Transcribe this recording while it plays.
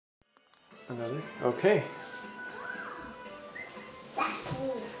Another? Okay. That's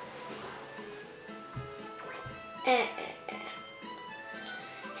me.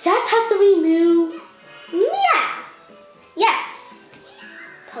 That has to be new. Yeah. Yes.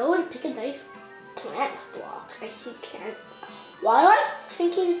 Toad, pick a dice plant block. I see can't. Why am I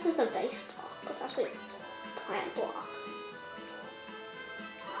thinking this is a dice block? It's actually a plant block.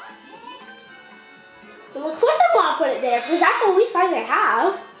 Well, of course I want to put it there because that's the only size I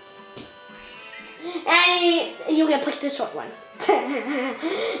have. And you can push the short one.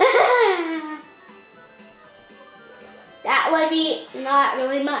 That would be not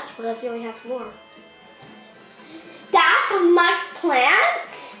really much because you only have 4. That's much plant?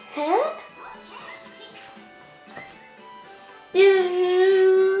 Huh?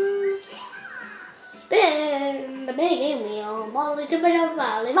 You spin the big game wheel, molly to the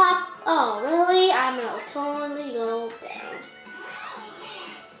valley mop. Oh, really? I'm gonna totally go down.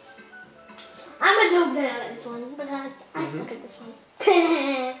 I'm gonna do bad at this one because I suck at this one.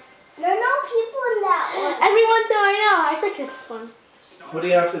 There are no people in that one. Everyone so I know, I suck at this one. What do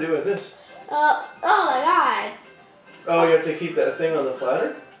you have to do with this? Oh my god. Oh, you have to keep that thing on the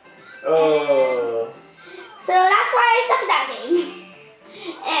platter? Oh. So that's why I suck at that game.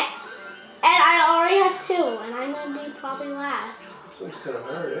 And I already have 2, and I'm gonna be probably last. This looks kind of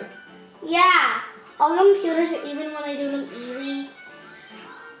hard, eh? Yeah. All the computers, even when I do them easy.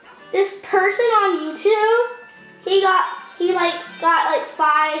 This person on YouTube, he got like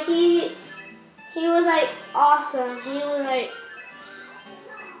 5. He was like awesome. He was like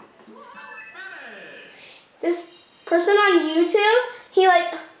this person on YouTube. He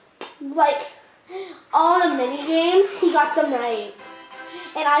like all the mini games. He got them right,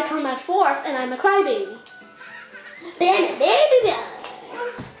 and I come at 4th, and I'm a crybaby. Baby.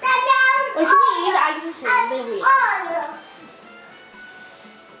 Which means I just say baby.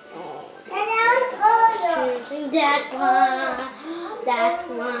 Choosing that one,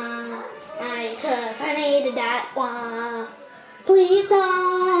 I need that one. Please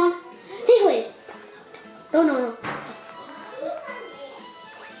don't. Hey, wait. No.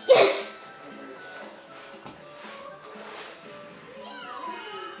 Yes!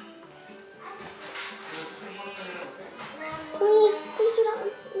 Please do that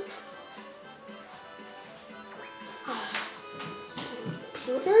one.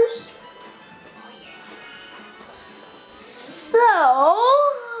 Computers? So,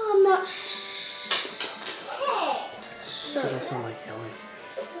 I'm not sure. That doesn't sound like yelling.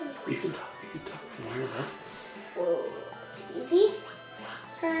 You can talk from here, huh? Whoa, it's easy.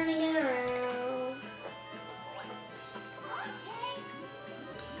 Turning it around.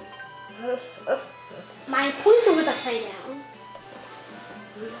 My pointer was upside down.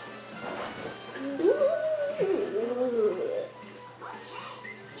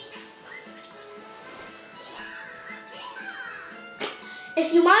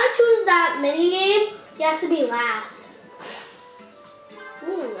 If you want to choose that mini game, you have to be last.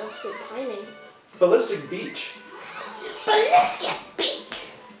 Ooh, that's good timing. Ballistic Beach. Ballistic Beach.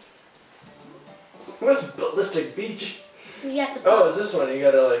 What's Ballistic Beach? You have to. Oh, it's this one. You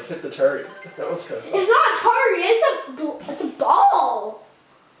gotta like hit the target. That one's kind of fun. It's not a target. It's a ball.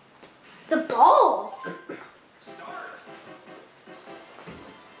 It's a ball.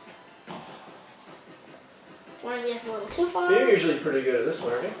 One gets a little too far. You're usually pretty good at this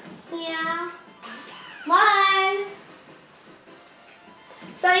one, aren't you? Yeah. One.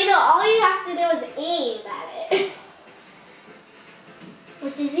 So all you have to do is aim at it,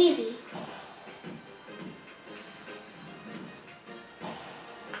 which is easy.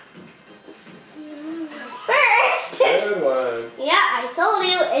 First. Good one. Yeah, I told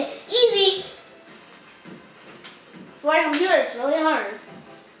you it's easy. For a computer, it's really hard.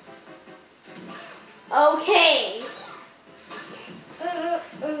 Okay.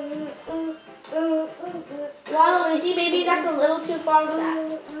 Waluigi, baby, that's a little too far for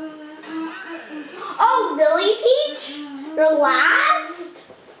that. Oh, really, Peach? You're last?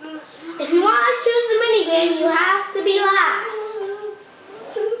 If you want to choose the minigame, you have to be last.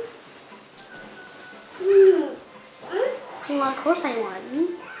 Well, of course I won.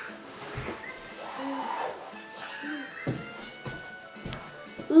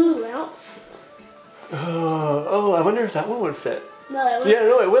 Ooh, I don't. Oh, I wonder if that one would fit. No, it won't. Yeah,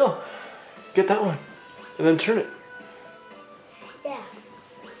 no, it will. Get that one. And then turn it. Yeah.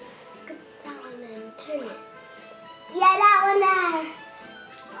 Get that one and turn it. Yeah, that one there.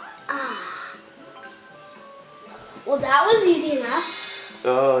 Ah. Well, that was easy enough.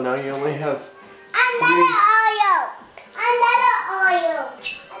 Oh, now you only have Another oil.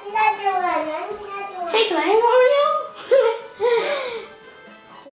 Another one. Hey, can I have one?